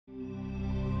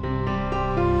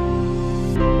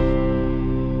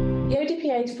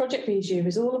Project Bijou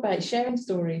is all about sharing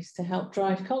stories to help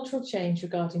drive cultural change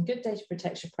regarding good data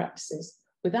protection practices.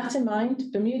 With that in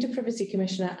mind, Bermuda Privacy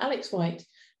Commissioner Alex White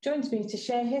joins me to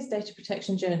share his data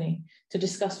protection journey, to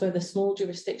discuss whether small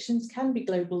jurisdictions can be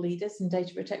global leaders in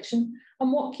data protection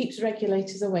and what keeps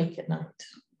regulators awake at night.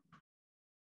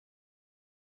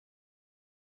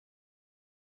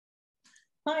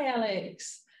 Hi,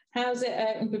 Alex. How's it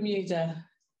out in Bermuda?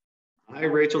 Hi,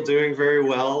 Rachel. Doing very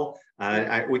well.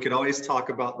 We could always talk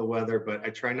about the weather, but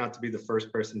I try not to be the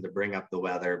first person to bring up the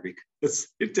weather because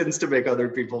it tends to make other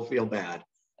people feel bad.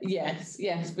 Yes,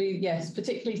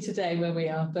 particularly today where we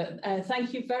are. But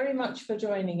thank you very much for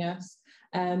joining us.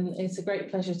 It's a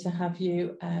great pleasure to have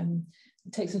you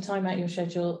take some time out of your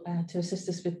schedule to assist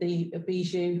us with the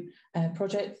Bijou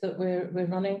project that we're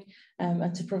running,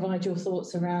 and to provide your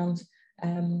thoughts around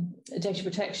data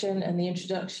protection and the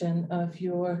introduction of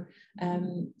your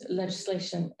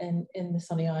legislation in the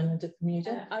sunny island of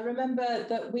Bermuda. I remember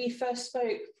that we first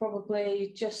spoke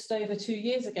probably just over 2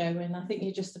 years ago, when I think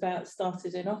you just about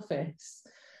started in office,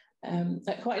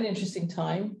 at quite an interesting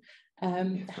time.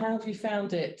 How have you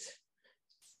found it?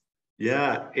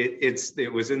 Yeah,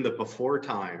 it was in the before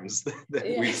times that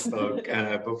we spoke,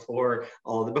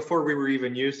 before we were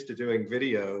even used to doing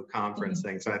video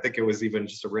conferencing. So I think it was even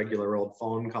just a regular old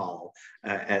phone call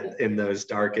in those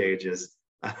dark ages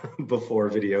before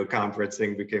video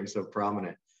conferencing became so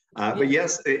prominent. But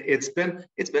yes, it's been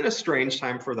a strange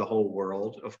time for the whole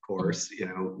world, of course. You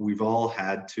know, we've all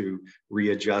had to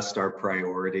readjust our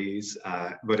priorities,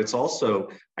 but it's also,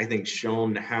 I think,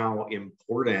 shown how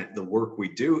important the work we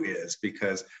do is,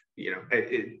 because, you know,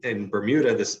 in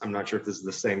Bermuda, I'm not sure if this is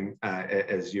the same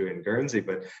as you in Guernsey,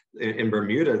 but in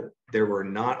Bermuda, there were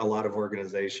not a lot of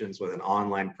organizations with an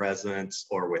online presence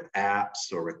or with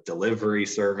apps or with delivery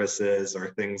services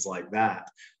or things like that.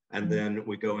 And then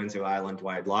we go into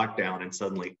island-wide lockdown, and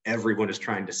suddenly everyone is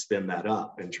trying to spin that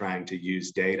up and trying to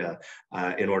use data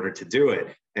in order to do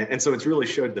it. And so it's really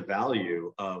showed the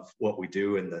value of what we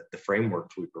do and the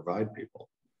frameworks we provide people.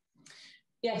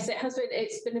 Yes, it has been.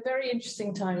 It's been a very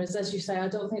interesting time. As you say, I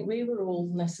don't think we were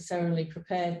all necessarily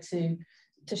prepared to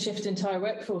shift entire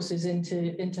workforces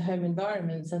into home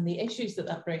environments, and the issues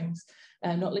that brings,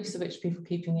 not least of which people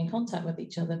keeping in contact with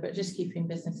each other, but just keeping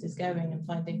businesses going and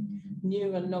finding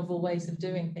new and novel ways of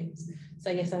doing things.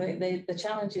 So yes, I think the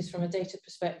challenges from a data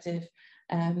perspective,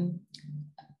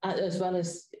 as well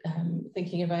as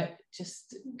thinking about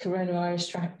just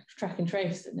coronavirus track and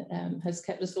trace, has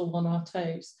kept us all on our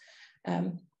toes.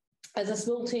 As a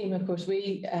small team, of course,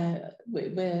 we're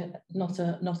not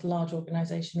a large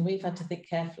organisation. We've had to think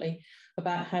carefully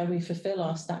about how we fulfil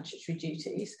our statutory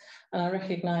duties. And I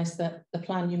recognise that the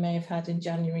plan you may have had in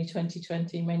January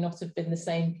 2020 may not have been the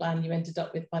same plan you ended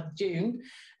up with by June.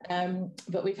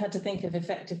 But we've had to think of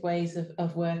effective ways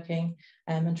of working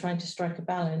and trying to strike a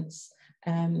balance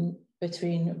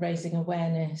between raising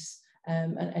awareness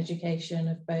and education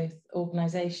of both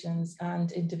organisations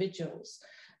and individuals.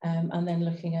 And then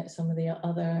looking at some of the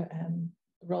other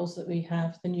roles that we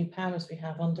have, the new powers we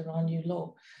have under our new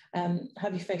law.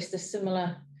 Have you faced a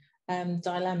similar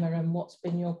dilemma, and what's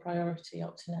been your priority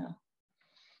up to now?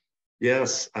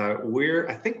 Yes,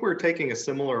 I think we're taking a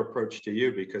similar approach to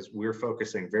you, because we're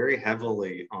focusing very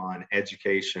heavily on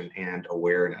education and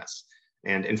awareness.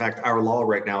 And in fact, our law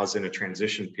right now is in a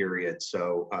transition period.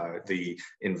 So the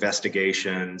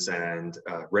investigations and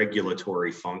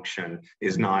regulatory function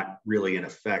is not really in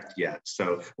effect yet.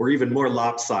 So we're even more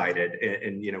lopsided,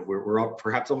 and you know, we're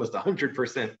perhaps almost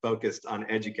 100% focused on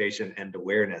education and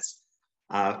awareness.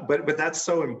 But that's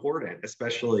so important,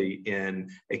 especially in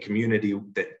a community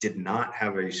that did not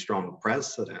have a strong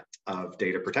precedent of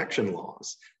data protection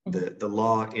laws. The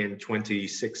law in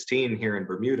 2016 here in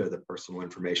Bermuda, the Personal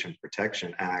Information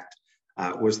Protection Act,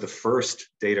 was the first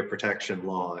data protection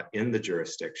law in the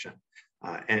jurisdiction.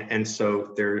 And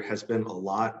so there has been a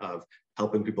lot of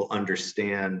helping people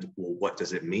understand, well, what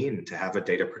does it mean to have a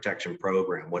data protection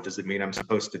program? What does it mean I'm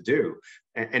supposed to do?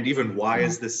 And even why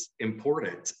is this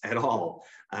important at all?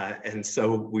 And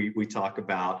so we talk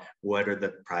about what are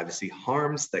the privacy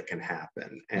harms that can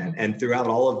happen. And throughout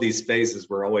all of these phases,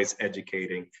 we're always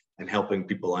educating and helping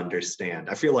people understand.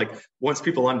 I feel like once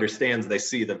people understand, they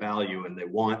see the value and they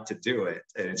want to do it.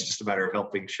 And it's just a matter of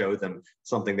helping show them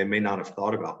something they may not have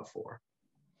thought about before.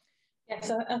 Yes,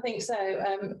 I think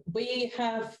so. We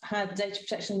have had data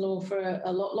protection law for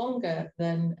a lot longer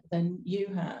than you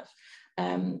have.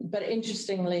 But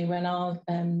interestingly, when our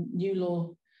new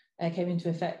law came into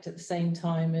effect at the same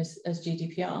time as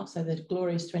GDPR, so the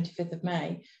glorious 25th of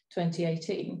May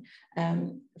 2018.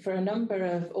 For a number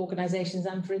of organisations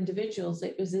and for individuals,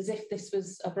 it was as if this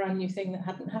was a brand new thing that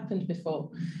hadn't happened before.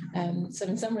 So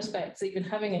in some respects, even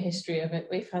having a history of it,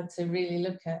 we've had to really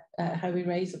look at how we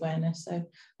raise awareness. So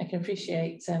I can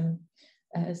appreciate some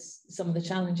of the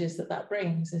challenges that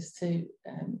brings as to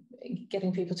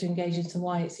getting people to engage into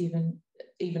why it's even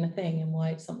a thing and why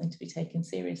it's something to be taken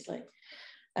seriously.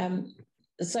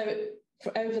 So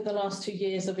for over the last 2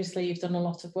 years, obviously you've done a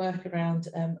lot of work around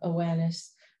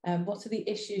awareness. What are the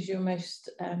issues you're most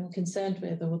concerned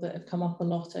with, or that have come up a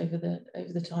lot over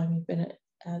the time you've been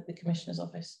at the Commissioner's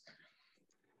Office?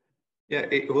 Yeah,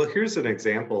 well, here's an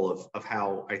example of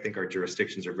how I think our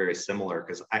jurisdictions are very similar,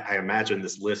 because I imagine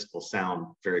this list will sound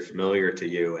very familiar to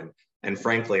you. And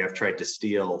frankly, I've tried to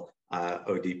steal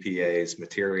ODPA's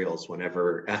materials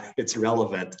whenever it's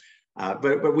relevant.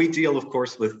 But we deal, of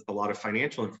course, with a lot of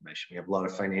financial information. We have a lot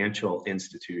of financial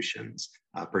institutions,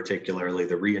 particularly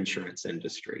the reinsurance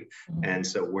industry. Mm-hmm. And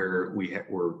so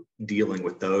we're dealing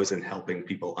with those and helping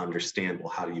people understand, well,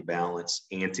 how do you balance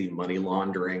anti-money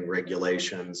laundering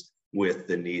regulations with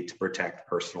the need to protect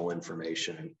personal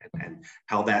information, and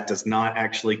how that does not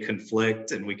actually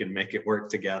conflict and we can make it work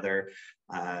together.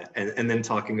 And then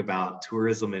talking about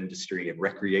tourism industry and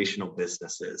recreational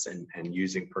businesses and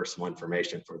using personal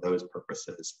information for those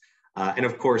purposes. And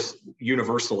of course,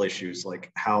 universal issues like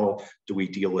how do we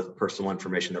deal with personal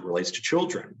information that relates to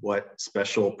children? What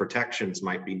special protections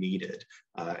might be needed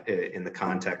in the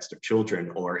context of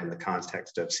children or in the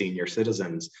context of senior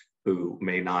citizens who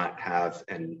may not have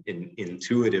an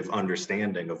intuitive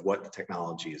understanding of what the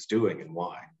technology is doing and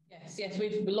why. Yes,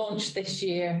 we've launched this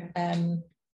year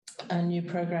a new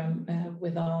programme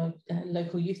with our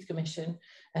local youth commission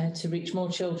to reach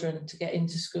more children, to get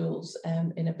into schools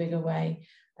in a bigger way,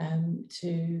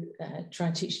 to try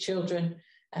and teach children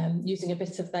using a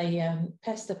bit of the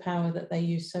PESTA power that they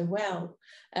use so well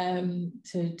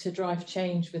to drive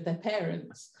change with their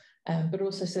parents. But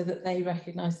also so that they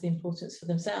recognise the importance for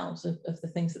themselves of the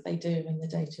things that they do and the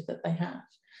data that they have.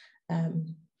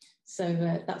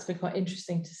 So that's been quite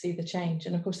interesting to see the change.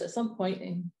 And of course, at some point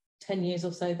in 10 years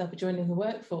or so, they'll be joining the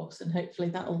workforce, and hopefully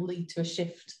that will lead to a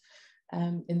shift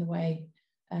in the way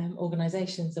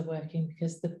organisations are working,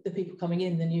 because the people coming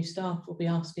in, the new staff, will be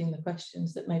asking the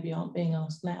questions that maybe aren't being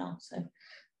asked now. So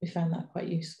we found that quite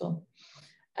useful.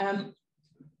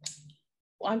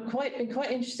 I've been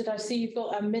quite interested. I see you've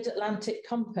got a Mid-Atlantic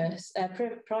Compass,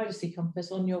 privacy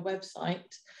compass on your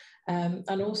website,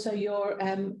 and also your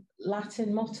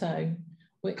Latin motto,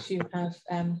 which you have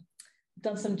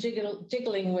done some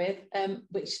jiggling with,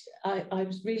 which I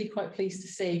was really quite pleased to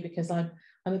see, because I'm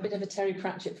a bit of a Terry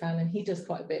Pratchett fan, and he does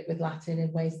quite a bit with Latin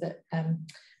in ways that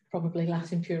probably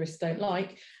Latin purists don't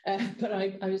like. But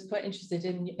I was quite interested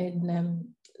in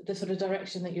the sort of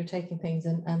direction that you're taking things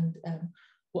and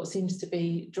what seems to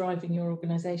be driving your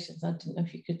organisations. I don't know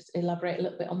if you could elaborate a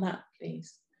little bit on that,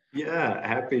 please. Yeah,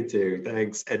 happy to.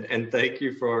 Thanks. And thank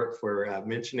you for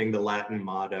mentioning the Latin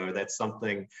motto. That's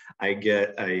something I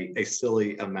get a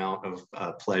silly amount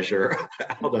of pleasure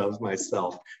out of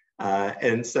myself.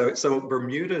 And so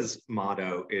Bermuda's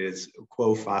motto is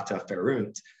Quo fata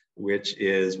ferunt, which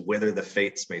is whether the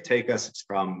fates may take us. It's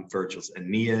from Virgil's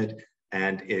Aeneid.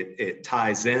 And it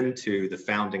ties into the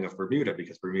founding of Bermuda,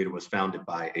 because Bermuda was founded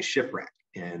by a shipwreck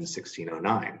in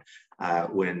 1609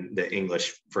 when the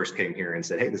English first came here and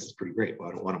said, hey, this is pretty great.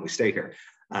 Why don't we stay here?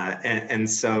 And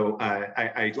so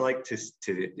I'd like to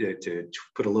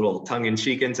put a little tongue in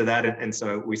cheek into that. And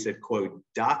so we said, quo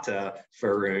data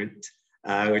ferunt,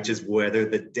 which is whether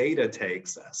the data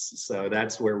takes us. So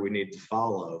that's where we need to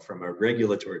follow from a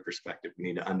regulatory perspective. We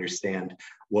need to understand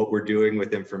what we're doing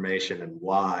with information and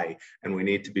why, and we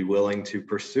need to be willing to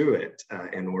pursue it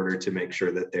in order to make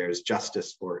sure that there's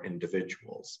justice for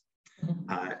individuals.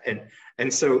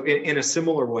 And so in a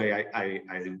similar way,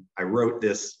 I wrote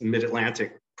this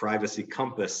Mid-Atlantic Privacy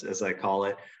Compass, as I call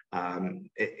it,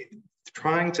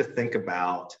 trying to think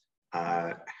about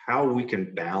how we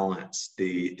can balance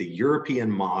the European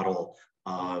model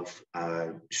of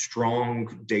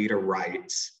strong data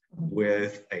rights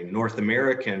with a North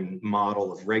American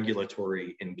model of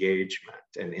regulatory engagement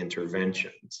and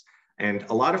interventions. And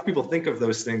a lot of people think of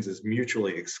those things as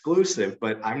mutually exclusive,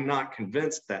 but I'm not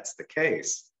convinced that's the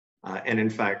case. And in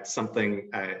fact, something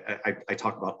I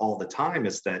talk about all the time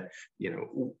is that,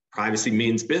 privacy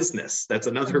means business. That's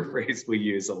another phrase we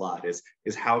use a lot, is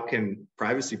how can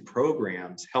privacy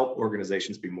programs help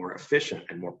organizations be more efficient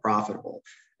and more profitable?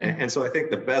 And so I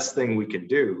think the best thing we can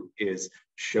do is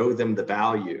show them the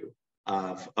value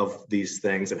of these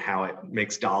things and how it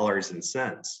makes dollars and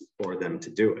cents for them to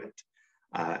do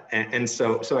it.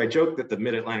 So I joke that the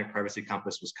Mid-Atlantic Privacy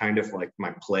Compass was kind of like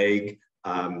my plague.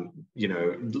 You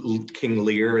know, King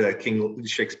Lear, King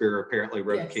Shakespeare apparently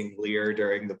wrote yes. King Lear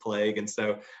during the plague, and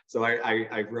so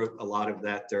I wrote a lot of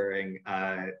that during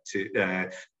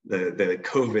the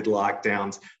COVID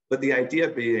lockdowns. But the idea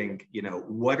being, you know,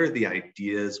 what are the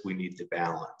ideas we need to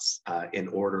balance in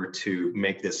order to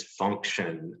make this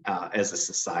function as a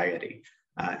society?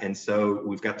 And so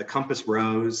we've got the compass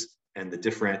rose and the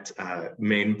different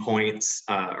main points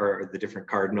or the different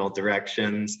cardinal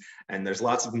directions. And there's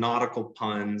lots of nautical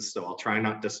puns, so I'll try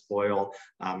not to spoil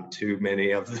too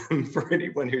many of them for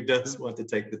anyone who does want to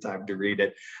take the time to read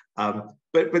it.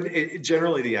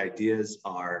 Generally, the ideas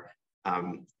are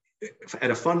at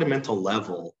a fundamental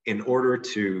level, in order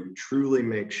to truly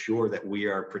make sure that we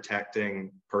are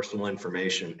protecting personal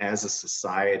information as a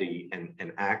society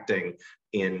and acting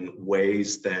in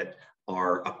ways that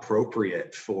are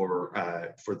appropriate for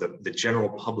the general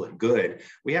public good,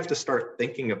 we have to start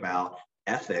thinking about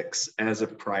ethics as a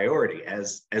priority,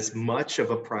 as much of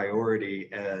a priority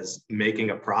as making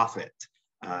a profit.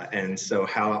 And so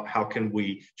how can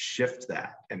we shift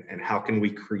that, and how can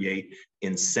we create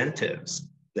incentives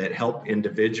that help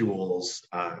individuals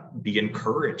be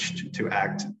encouraged to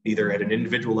act either at an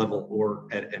individual level or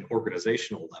at an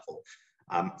organizational level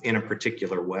in a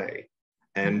particular way.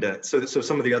 And so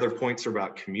some of the other points are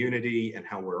about community and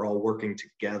how we're all working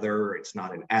together. It's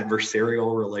not an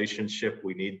adversarial relationship.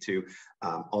 We need to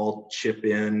all chip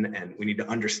in, and we need to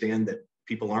understand that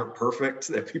people aren't perfect,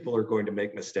 that people are going to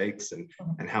make mistakes, and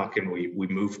how can we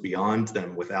move beyond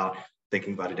them without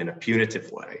thinking about it in a punitive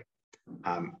way.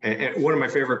 And one of my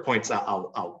favorite points,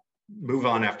 I'll move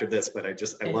on after this, but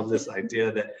I love this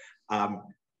idea that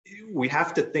we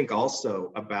have to think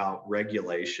also about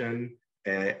regulation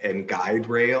and guide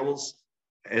rails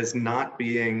as not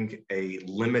being a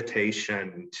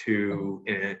limitation to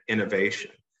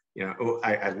innovation. You know,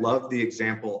 I love the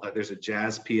example. There's a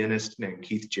jazz pianist named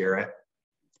Keith Jarrett,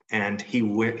 and he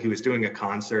was doing a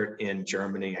concert in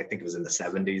Germany. I think it was in the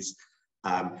 70s.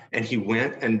 And he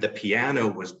went, and the piano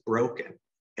was broken.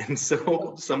 And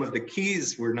so some of the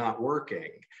keys were not working.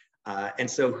 And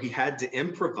so he had to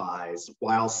improvise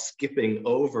while skipping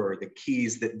over the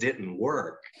keys that didn't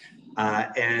work.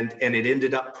 And it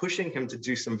ended up pushing him to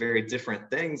do some very different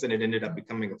things. And it ended up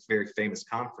becoming a very famous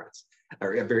conference,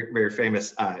 or a very, very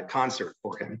famous concert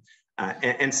for him.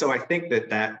 And so I think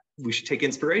that we should take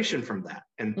inspiration from that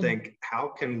and think, how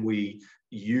can we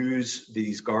use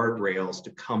these guardrails to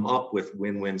come up with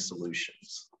win-win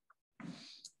solutions?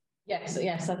 Yes,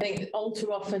 I think all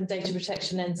too often data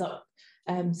protection ends up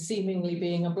seemingly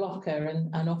being a blocker,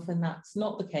 and often that's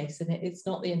not the case, and it's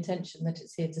not the intention that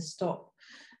it's here to stop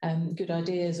good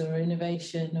ideas or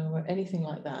innovation or anything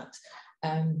like that,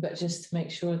 but just to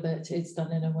make sure that it's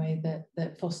done in a way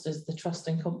that fosters the trust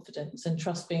and confidence, and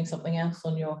trust being something else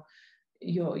on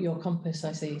your compass,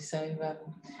 I see. So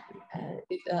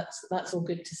that's all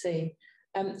good to see.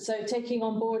 So taking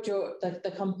on board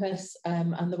the compass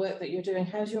and the work that you're doing,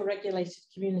 how's your regulated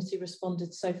community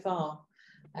responded so far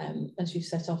as you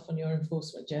set off on your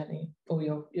enforcement journey, or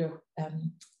your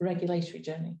regulatory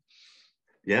journey?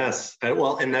 Yes,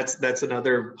 well, and that's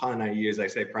another pun I use. I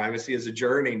say privacy is a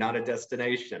journey, not a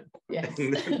destination. Yes.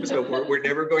 So we're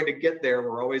never going to get there.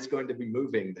 We're always going to be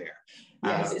moving there.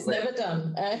 Yes, it's never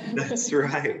done. That's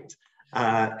right.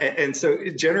 And so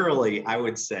generally, I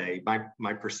would say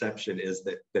my perception is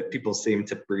that people seem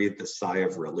to breathe a sigh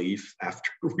of relief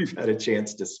after we've had a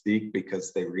chance to speak,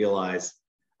 because they realize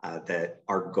that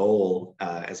our goal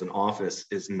as an office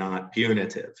is not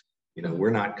punitive. You know, we're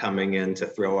not coming in to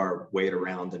throw our weight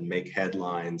around and make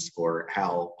headlines for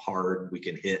how hard we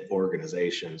can hit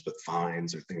organizations with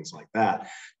fines or things like that.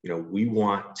 You know, we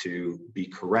want to be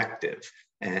corrective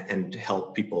and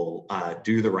help people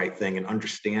do the right thing and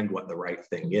understand what the right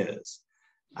thing is.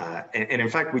 And in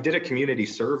fact, we did a community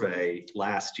survey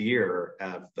last year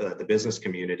of the business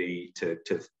community to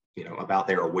about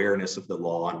their awareness of the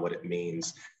law and what it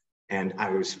means. And I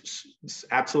was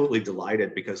absolutely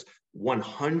delighted, because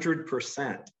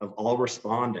 100% of all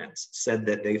respondents said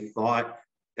that they thought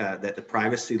that the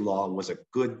privacy law was a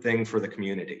good thing for the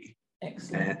community.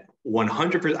 Excellent. And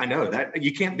 100%, I know that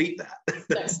you can't beat that.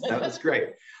 That was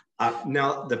great.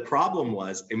 Now, the problem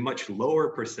was a much lower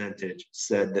percentage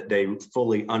said that they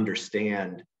fully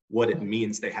understand what it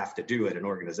means they have to do at an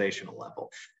organizational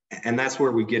level. And that's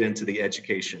where we get into the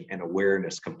education and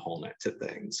awareness component to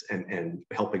things, and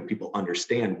helping people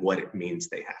understand what it means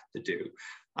they have to do,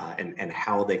 and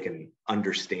how they can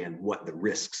understand what the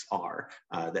risks are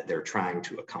that they're trying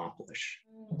to accomplish.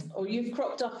 Or you've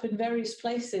cropped up in various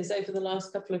places over the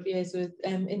last couple of years with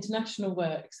international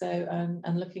work. So,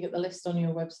 and looking at the list on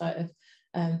your website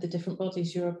of the different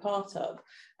bodies you're a part of,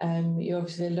 you're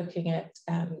obviously looking at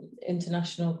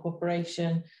international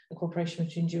cooperation and cooperation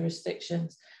between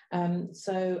jurisdictions.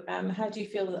 So how do you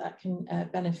feel that that can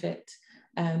benefit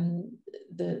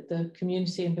the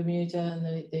community in Bermuda and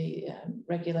the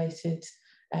regulated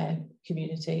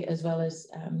community, as well as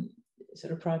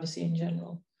sort of privacy in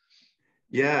general?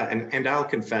 Yeah, and I'll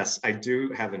confess, I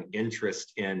do have an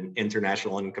interest in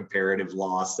international and comparative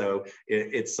law. So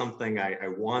it's something I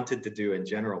wanted to do in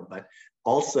general, but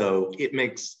also it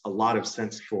makes a lot of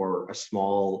sense for a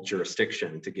small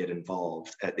jurisdiction to get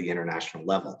involved at the international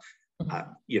level.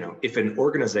 If an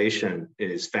organization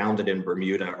is founded in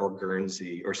Bermuda or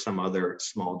Guernsey or some other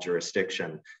small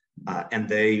jurisdiction, and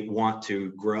they want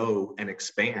to grow and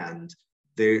expand,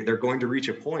 they're going to reach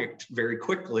a point very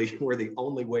quickly where the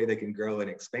only way they can grow and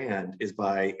expand is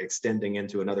by extending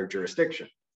into another jurisdiction.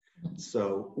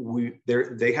 So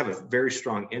they have a very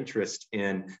strong interest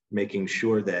in making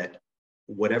sure that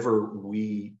whatever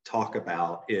we talk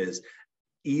about is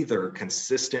either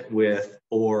consistent with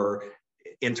or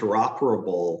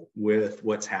interoperable with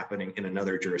what's happening in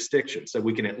another jurisdiction. So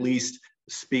we can at least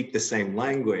speak the same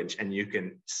language, and you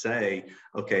can say,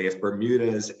 okay, if Bermuda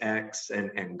is X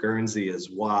and Guernsey is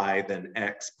Y, then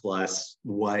X plus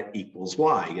what equals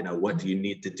Y. What do you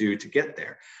need to do to get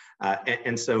there?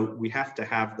 And so we have to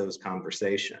have those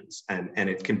conversations, and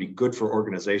it can be good for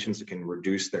organizations. It can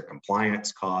reduce their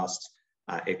compliance costs.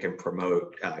 It can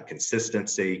promote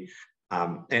consistency.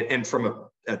 And from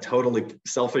a totally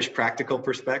selfish, practical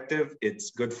perspective,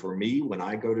 it's good for me when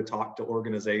I go to talk to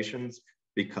organizations,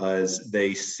 because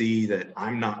they see that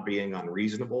I'm not being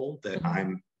unreasonable, that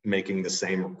I'm making the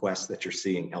same requests that you're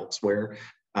seeing elsewhere.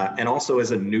 And also,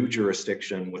 as a new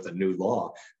jurisdiction with a new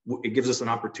law, it gives us an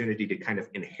opportunity to kind of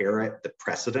inherit the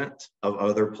precedent of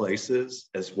other places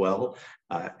as well.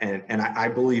 And I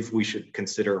believe we should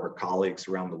consider our colleagues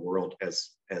around the world as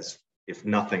if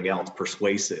nothing else,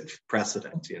 persuasive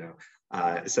precedent.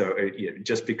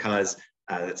 Just because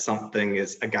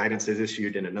a guidance is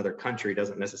issued in another country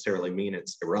doesn't necessarily mean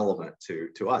it's irrelevant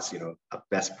to us. A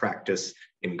best practice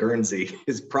in Guernsey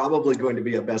is probably going to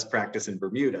be a best practice in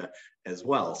Bermuda as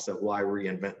well. So why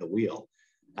reinvent the wheel?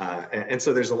 And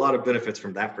so there's a lot of benefits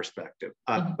from that perspective.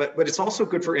 But it's also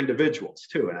good for individuals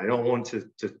too. And I don't want to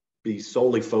be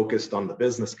solely focused on the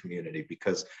business community,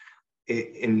 because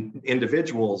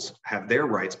individuals have their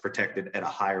rights protected at a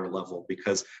higher level,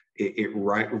 because it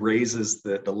raises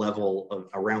the level of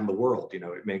around the world.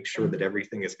 It makes sure that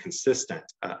everything is consistent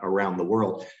around the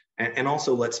world. And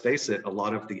also, let's face it, a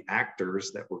lot of the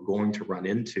actors that we're going to run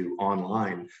into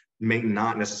online may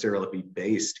not necessarily be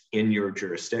based in your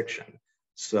jurisdiction.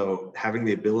 So having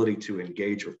the ability to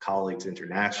engage with colleagues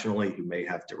internationally who may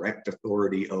have direct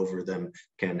authority over them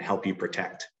can help you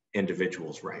protect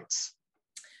individuals' rights.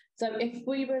 So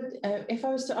if I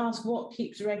was to ask what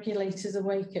keeps regulators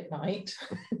awake at night,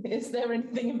 is there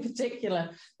anything in particular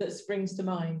that springs to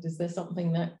mind? Is there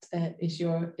something that is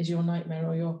your nightmare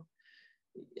or your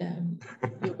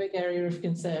big area of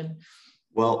concern?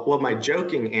 Well, my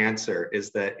joking answer is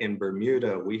that in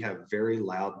Bermuda, we have very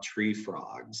loud tree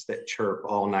frogs that chirp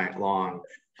all night long.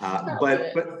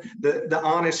 But the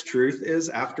honest truth is,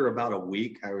 after about a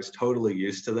week, I was totally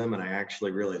used to them, and I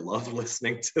actually really love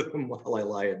listening to them while I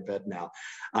lie in bed now.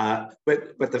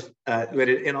 But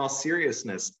in all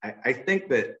seriousness, I think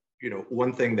that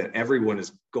one thing that everyone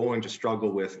is going to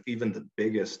struggle with, even the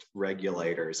biggest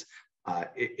regulators,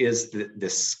 is the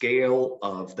scale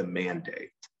of the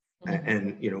mandate.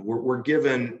 And we're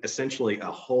given essentially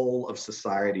a whole of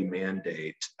society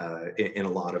mandate in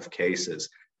a lot of cases.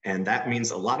 And that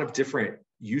means a lot of different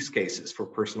use cases for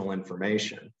personal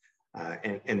information.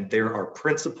 And there are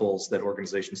principles that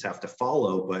organizations have to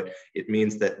follow, but it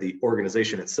means that the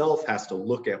organization itself has to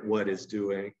look at what it's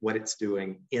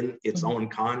doing in its own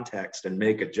context and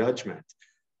make a judgment.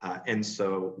 And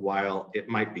so while it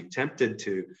might be tempted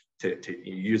to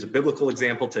use a biblical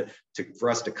example, for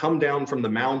us to come down from the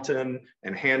mountain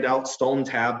and hand out stone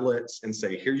tablets and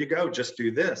say, here you go, just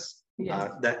do this.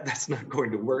 Yes. That's not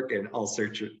going to work in all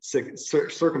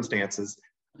circumstances.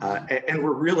 And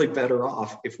we're really better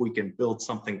off if we can build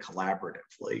something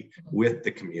collaboratively with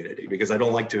the community, because I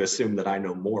don't like to assume that I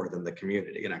know more than the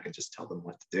community and I can just tell them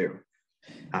what to do.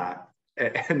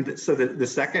 And so the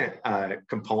second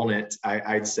component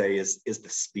I'd say is the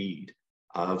speed.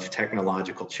 of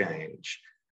technological change.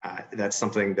 That's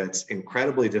something that's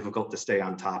incredibly difficult to stay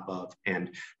on top of.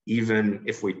 And even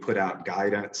if we put out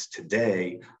guidance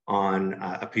today on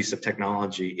a piece of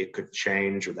technology, it could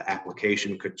change, or the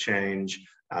application could change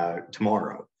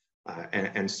tomorrow.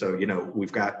 And so, you know,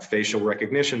 we've got facial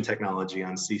recognition technology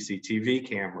on CCTV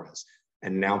cameras.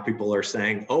 And now people are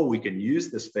saying, oh, we can use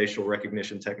this facial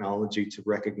recognition technology to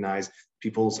recognize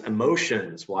people's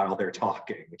emotions while they're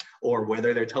talking, or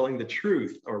whether they're telling the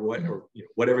truth, or what, or you know,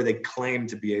 whatever they claim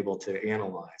to be able to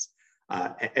analyze.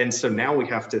 And so now we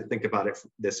have to think about it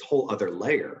this whole other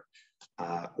layer.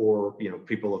 Or, you know,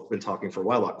 people have been talking for a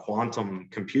while about quantum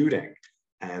computing.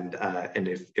 And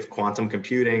if quantum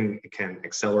computing can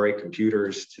accelerate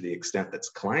computers to the extent that's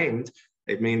claimed,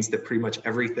 it means that pretty much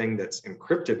everything that's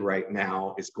encrypted right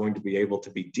now is going to be able to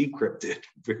be decrypted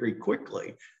very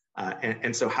quickly.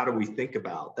 And so how do we think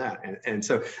about that? And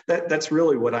so that's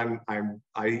really what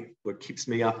what keeps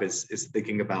me up is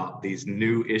thinking about these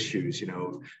new issues, you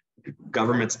know,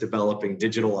 governments developing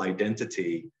digital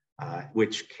identity,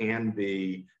 which can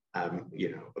be,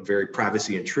 you know, very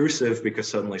privacy intrusive, because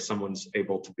suddenly someone's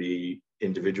able to be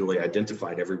individually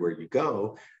identified everywhere you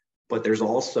go. But there's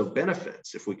also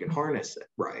benefits if we can harness it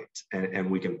right, and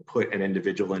we can put an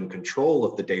individual in control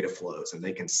of the data flows, and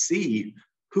they can see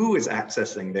who is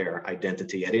accessing their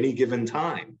identity at any given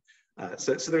time.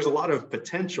 So there's a lot of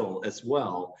potential as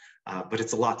well, but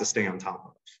it's a lot to stay on top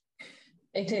of.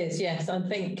 It is, yes. I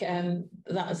think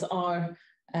that's our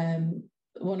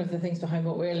one of the things behind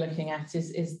what we're looking at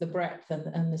is the breadth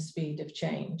and the speed of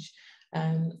change.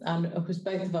 And of course,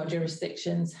 both of our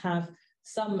jurisdictions have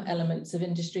some elements of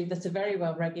industry that are very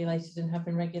well regulated and have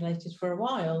been regulated for a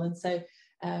while. And so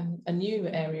a new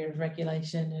area of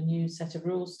regulation, a new set of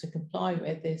rules to comply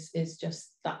with is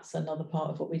just, that's another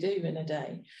part of what we do in a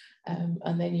day.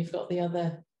 And then you've got the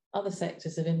other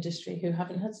sectors of industry who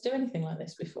haven't had to do anything like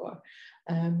this before,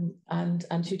 and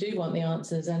who do want the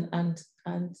answers, and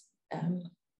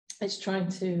it's trying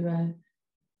to,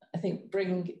 I think,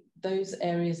 bring those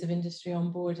areas of industry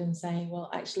on board and saying, well,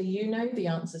 actually, you know the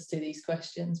answers to these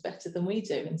questions better than we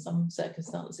do in some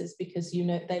circumstances, because you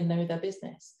know, they know their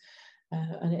business.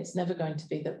 And it's never going to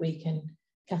be that we can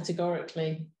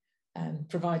categorically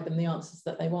provide them the answers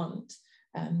that they want.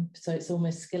 So it's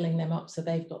almost skilling them up so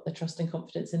they've got the trust and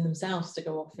confidence in themselves to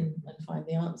go off and find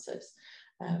the answers.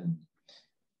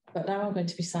 But now I'm going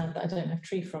to be sad that I don't have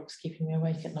tree frogs keeping me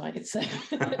awake at night. So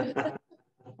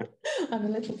I'm a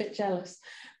little bit jealous.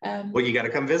 Well, you got to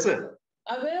come visit.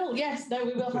 I will, yes. No,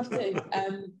 we will have to.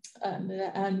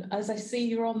 And as I see,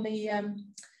 you're on the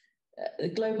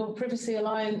Global Privacy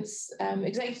Alliance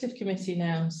Executive Committee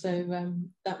now, so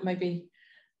that may be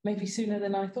sooner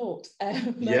than I thought.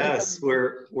 Yes,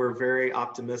 we're very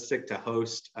optimistic to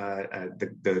host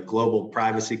the global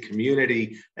privacy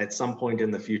community at some point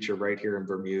in the future right here in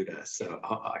Bermuda. So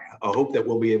I hope that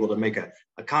we'll be able to make a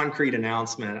concrete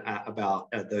announcement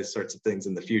about those sorts of things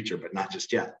in the future, but not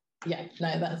just yet. Yeah,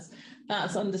 no,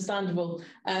 that's understandable.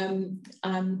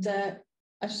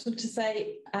 I just want to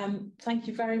say thank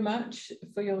you very much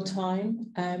for your time.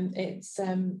 It's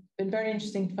been very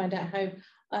interesting to find out how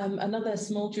another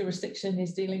small jurisdiction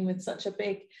is dealing with such a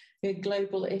big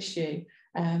global issue,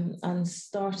 and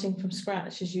starting from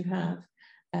scratch as you have.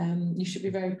 You should be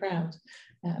very proud.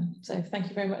 So thank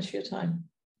you very much for your time.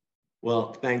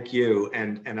 Well, thank you.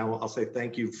 And I'll say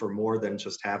thank you for more than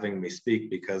just having me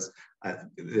speak, because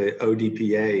the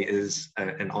ODPA is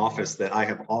an office that I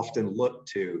have often looked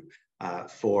to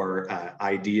for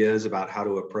ideas about how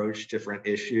to approach different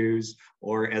issues,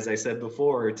 or, as I said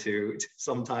before, to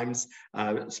sometimes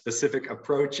specific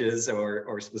approaches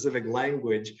or specific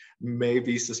language may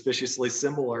be suspiciously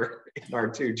similar in our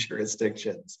two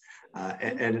jurisdictions.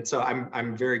 And so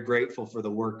I'm very grateful for the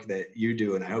work that you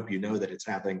do, and I hope you know that it's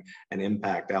having an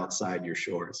impact outside your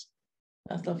shores.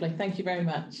 That's lovely. Thank you very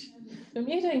much.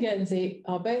 Bermuda and Guernsey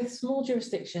are both small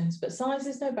jurisdictions, but size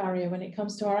is no barrier when it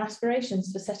comes to our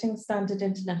aspirations for setting the standard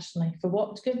internationally for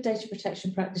what good data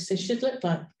protection practices should look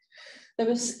like. There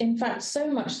was, in fact,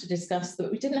 so much to discuss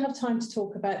that we didn't have time to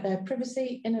talk about their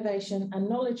privacy, innovation, and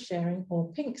knowledge sharing,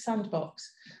 or pink sandbox,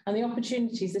 and the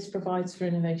opportunities this provides for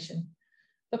innovation.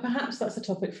 But perhaps that's a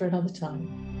topic for another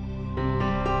time.